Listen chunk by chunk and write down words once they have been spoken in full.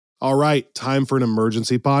All right, time for an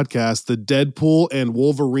emergency podcast. The Deadpool and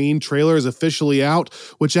Wolverine trailer is officially out,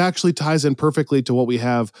 which actually ties in perfectly to what we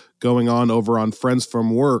have going on over on Friends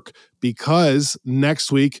from Work, because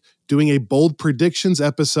next week, doing a bold predictions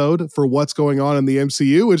episode for what's going on in the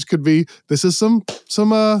MCU, which could be, this is some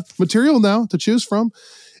material now to choose from.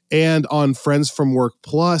 And on Friends from Work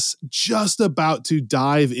Plus, just about to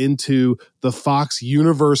dive into the Fox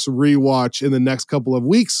Universe rewatch in the next couple of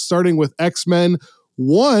weeks, starting with X-Men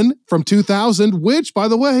 1 from 2000, which, by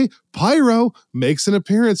the way, Pyro makes an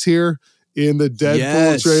appearance here in the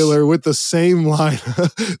Deadpool trailer with the same line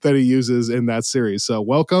that he uses in that series. So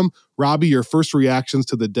welcome, Robbie, your first reactions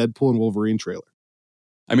to the Deadpool and Wolverine trailer.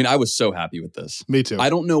 I mean, I was so happy with this. Me too. I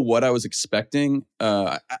don't know what I was expecting.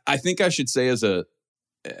 I think I should say as an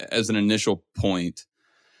initial point,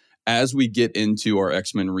 as we get into our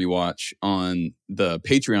X-Men rewatch on the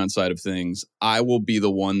Patreon side of things, I will be the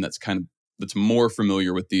one that's more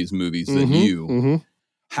familiar with these movies than you. Mm-hmm.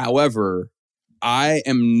 However, I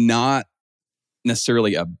am not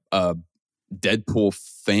necessarily a Deadpool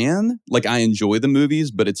fan. Like, I enjoy the movies,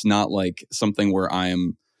 but it's not like something where I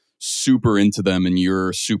am super into them and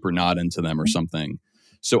you're super not into them or something.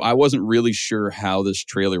 So I wasn't really sure how this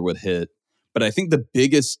trailer would hit. But I think the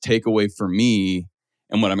biggest takeaway for me,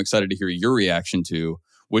 and what I'm excited to hear your reaction to,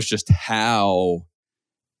 was just how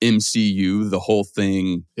MCU the whole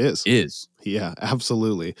thing is. Yeah,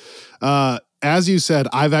 absolutely. As you said,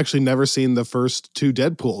 I've actually never seen the first two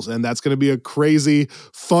Deadpools, and that's going to be a crazy,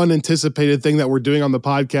 fun, anticipated thing that we're doing on the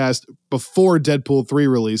podcast before Deadpool 3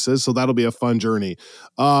 releases, so that'll be a fun journey.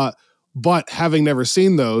 But having never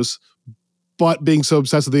seen those, but being so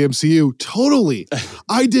obsessed with the MCU, totally.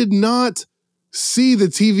 I did not see the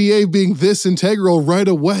TVA being this integral right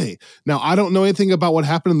away. Now, I don't know anything about what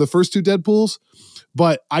happened in the first two Deadpools,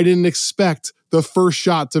 but I didn't expect the first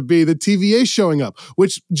shot to be the TVA showing up,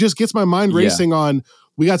 which just gets my mind racing on,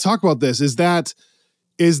 we got to talk about this. Is that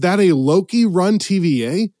a Loki run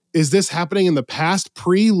TVA? Is this happening in the past,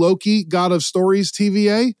 pre-Loki God of Stories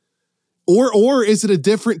TVA? Or is it a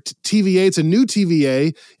different TVA? It's a new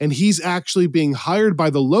TVA, and he's actually being hired by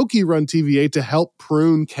the Loki run TVA to help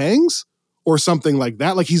prune Kangs or something like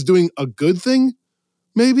that. Like he's doing a good thing,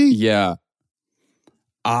 maybe? Yeah.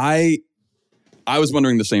 I was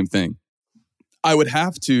wondering the same thing. I would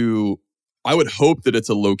hope that it's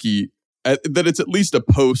a Loki, that it's at least a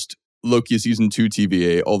post Loki season 2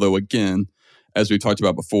 TVA. Although again, as we talked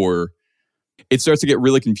about before, it starts to get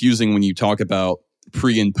really confusing when you talk about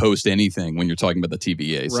pre and post anything when you're talking about the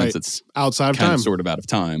TVA, right, since it's outside of time, sort of out of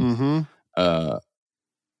time. Mm-hmm.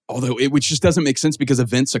 Although which just doesn't make sense because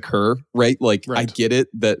events occur, right? Like I get it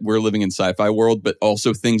that we're living in sci-fi world, but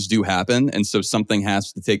also things do happen. And so something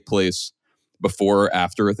has to take place before or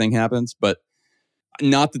after a thing happens. But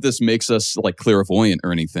not that this makes us like clairvoyant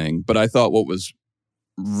or anything, but I thought what was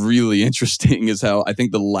really interesting is how I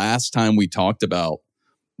think the last time we talked about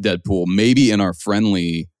Deadpool, maybe in our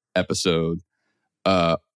friendly episode,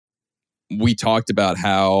 we talked about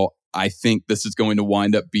how I think this is going to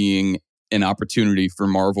wind up being an opportunity for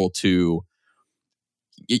Marvel to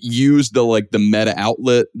use the meta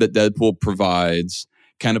outlet that Deadpool provides,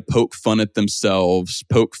 kind of poke fun at themselves,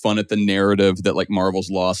 poke fun at the narrative that like Marvel's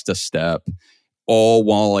lost a step, all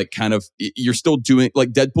while like kind of you're still doing,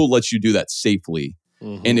 like Deadpool lets you do that safely.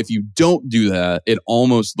 Mm-hmm. And if you don't do that, it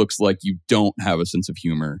almost looks like you don't have a sense of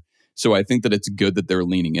humor. So I think that it's good that they're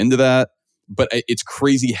leaning into that, but it's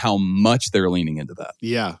crazy how much they're leaning into that.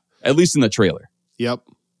 Yeah. At least in the trailer. Yep.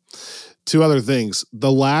 Two other things.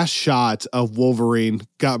 The last shot of Wolverine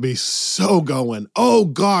got me so going. Oh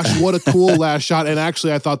gosh, what a cool last shot. And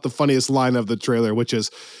actually, I thought the funniest line of the trailer, which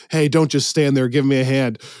is, hey, don't just stand there, give me a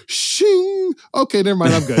hand. Shing. Okay, never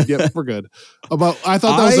mind, I'm good. Yep, we're good. I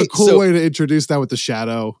thought that was a cool way to introduce that with the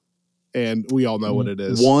shadow. And we all know what it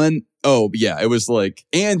is. It was like,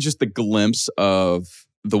 and just the glimpse of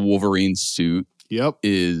the Wolverine suit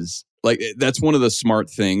is like, that's one of the smart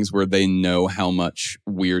things where they know how much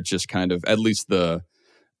we're just kind of, at least the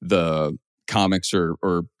comics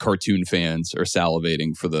or cartoon fans are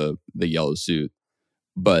salivating for the yellow suit.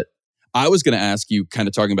 But I was going to ask you, kind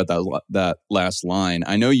of talking about that last line.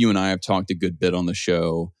 I know you and I have talked a good bit on the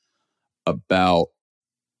show about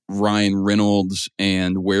Ryan Reynolds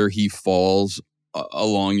and where he falls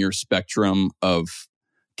along your spectrum of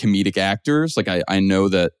comedic actors. Like I know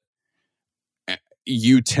that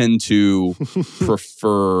you tend to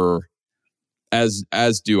prefer, as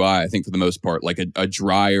do I think for the most part, like a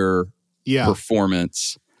drier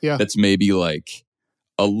performance that's maybe like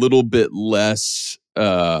a little bit less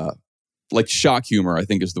like shock humor, I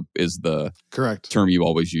think is the correct term you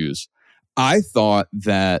always use. I thought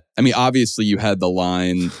that, I mean, obviously you had the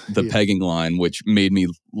line, the Yeah. pegging line, which made me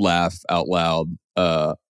laugh out loud.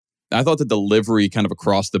 I thought the delivery kind of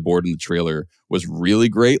across the board in the trailer was really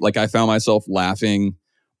great. Like I found myself laughing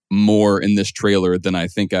more in this trailer than I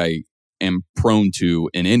think I am prone to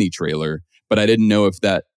in any trailer. But I didn't know if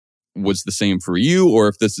that was the same for you or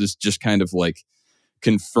if this is just kind of like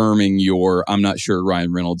confirming your I'm not sure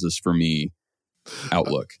Ryan Reynolds is for me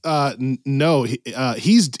outlook. No,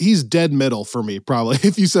 he's dead middle for me, probably.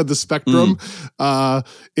 If you said the spectrum,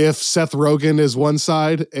 if Seth Rogen is one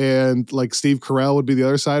side and like Steve Carell would be the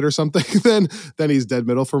other side or something, then he's dead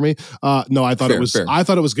middle for me. No, I thought I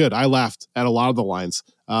thought it was good. I laughed at a lot of the lines.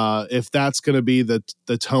 If that's going to be the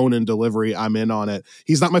tone and delivery, I'm in on it.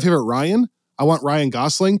 He's not my favorite Ryan. I want Ryan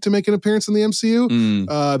Gosling to make an appearance in the MCU.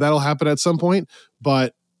 That'll happen at some point,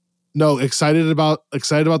 but no, excited about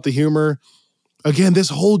the humor. Again, this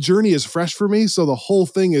whole journey is fresh for me, so the whole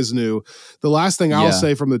thing is new. The last thing I'll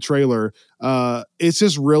say from the trailer, it's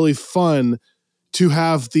just really fun to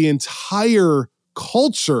have the entire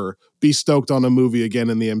culture be stoked on a movie again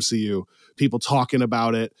in the MCU. People talking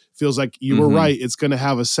about it. Feels like you were right. It's going to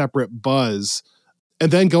have a separate buzz.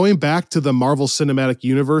 And then going back to the Marvel Cinematic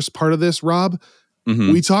Universe part of this, Rob,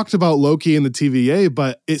 we talked about Loki and the TVA,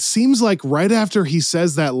 but it seems like right after he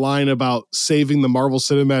says that line about saving the Marvel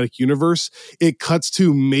Cinematic Universe, it cuts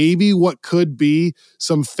to maybe what could be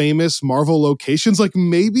some famous Marvel locations, like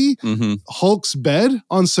maybe Hulk's bed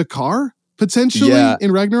on Sakaar, potentially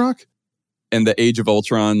in Ragnarok. And the Age of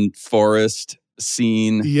Ultron forest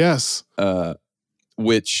scene. Yes.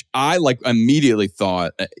 Which I like immediately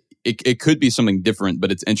thought it could be something different,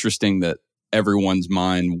 but it's interesting that everyone's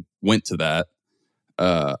mind went to that.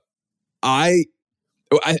 I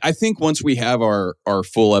think once we have our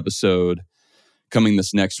full episode coming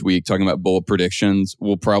this next week, talking about bold predictions,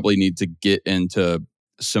 we'll probably need to get into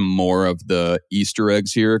some more of the Easter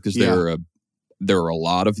eggs here because there are a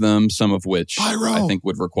lot of them, some of which I think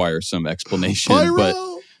would require some explanation. But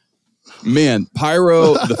man,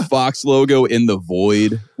 Pyro, the Fox logo in the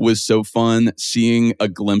void was so fun. Seeing a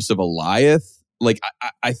glimpse of Goliath, like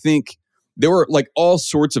I think. There were like all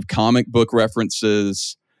sorts of comic book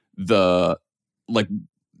references, the like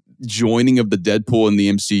joining of the Deadpool in the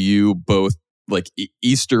MCU, both like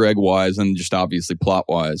Easter egg wise and just obviously plot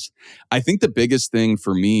wise. I think the biggest thing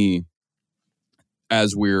for me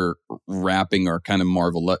as we're wrapping our kind of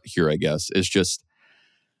Marvel here, I guess, is just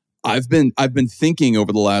I've been thinking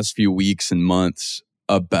over the last few weeks and months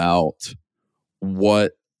about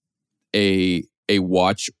what a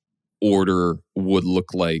watch order would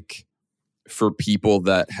look like for people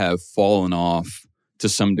that have fallen off to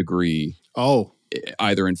some degree.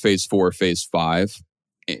 Either in phase 4 or phase 5,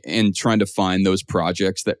 and trying to find those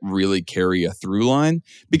projects that really carry a through line.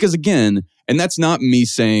 Because again, and that's not me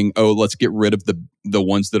saying, oh, let's get rid of the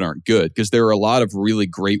ones that aren't good, because there are a lot of really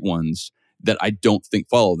great ones that I don't think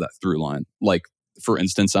follow that through line. Like, for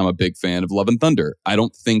instance, I'm a big fan of Love and Thunder. I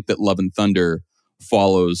don't think that Love and Thunder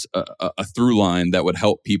follows a through line that would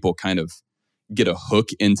help people kind of get a hook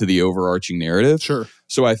into the overarching narrative. Sure.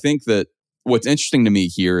 So I think that what's interesting to me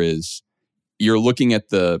here is you're looking at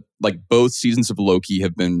both seasons of Loki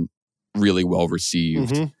have been really well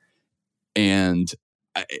received. And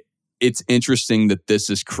it's interesting that this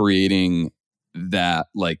is creating that,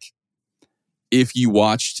 like, if you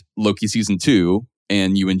watched Loki season 2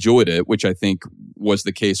 and you enjoyed it, which I think was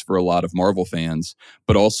the case for a lot of Marvel fans,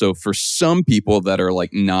 but also for some people that are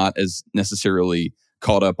like not as necessarily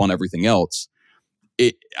caught up on everything else,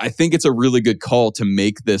 I think it's a really good call to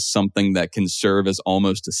make this something that can serve as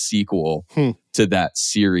almost a sequel to that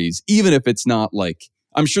series, even if it's not like,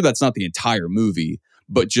 I'm sure that's not the entire movie,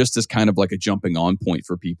 but just as kind of like a jumping on point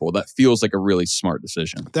for people. That feels like a really smart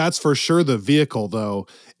decision. That's for sure the vehicle, though.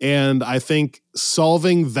 And I think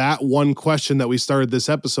solving that one question that we started this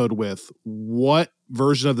episode with, what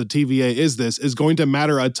version of the TVA is this, is going to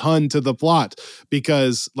matter a ton to the plot.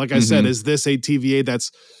 Because, like I said, is this a TVA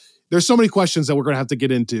that's... There's so many questions that we're going to have to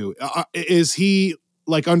get into. Is he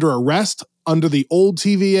like under arrest under the old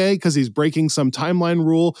TVA because he's breaking some timeline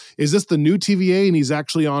rule? Is this the new TVA and he's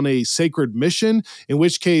actually on a sacred mission? In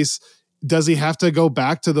which case, does he have to go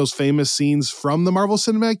back to those famous scenes from the Marvel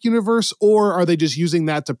Cinematic Universe? Or are they just using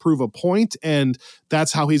that to prove a point? And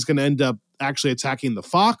that's how he's going to end up actually attacking the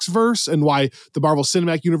Fox verse, and why the Marvel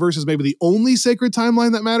Cinematic Universe is maybe the only sacred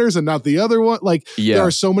timeline that matters and not the other one. Like, there are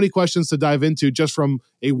so many questions to dive into just from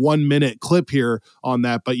a 1-minute clip here on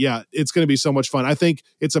that. But yeah, it's going to be so much fun. I think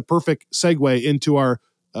it's a perfect segue into our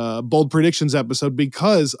bold predictions episode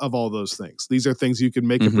because of all those things. These are things you can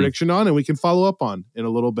make a prediction on and we can follow up on in a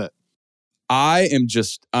little bit.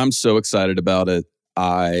 I'm so excited about it.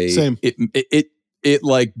 Same. It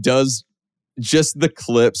like does just the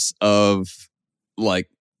clips of like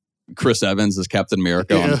Chris Evans as Captain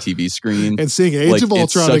America on the TV screen and seeing Age of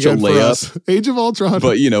Ultron again for us. Age of Ultron.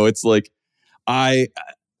 But it's like I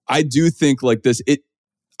do think like this.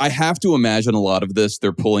 I have to imagine a lot of this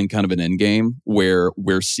they're pulling kind of an end game where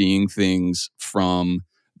we're seeing things from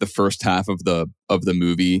the first half of the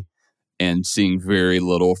movie and seeing very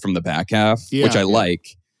little from the back half, which I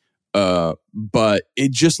like. But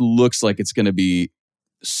it just looks like it's going to be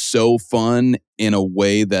so fun in a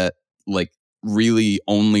way that like really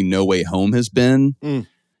only No Way Home has been.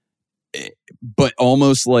 But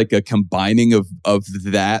almost like a combining of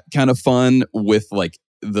that kind of fun with like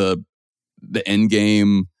the end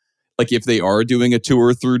game. Like if they are doing a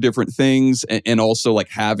tour through different things and also like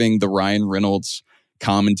having the Ryan Reynolds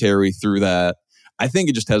commentary through that, I think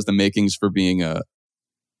it just has the makings for being a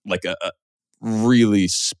really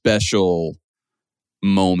special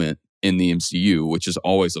moment in the MCU, which is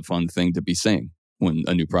always a fun thing to be saying when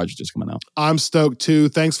a new project is coming out. I'm stoked too.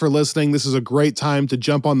 Thanks for listening. This is a great time to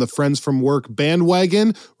jump on the Friends from Work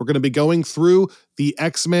bandwagon. We're going to be going through the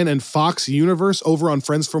X-Men and Fox universe over on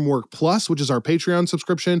Friends from Work Plus, which is our Patreon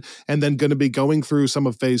subscription, and then going to be going through some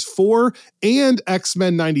of Phase 4 and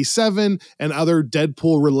X-Men 97 and other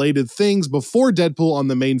Deadpool related things before Deadpool on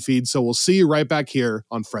the main feed. So we'll see you right back here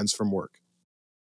on Friends from Work.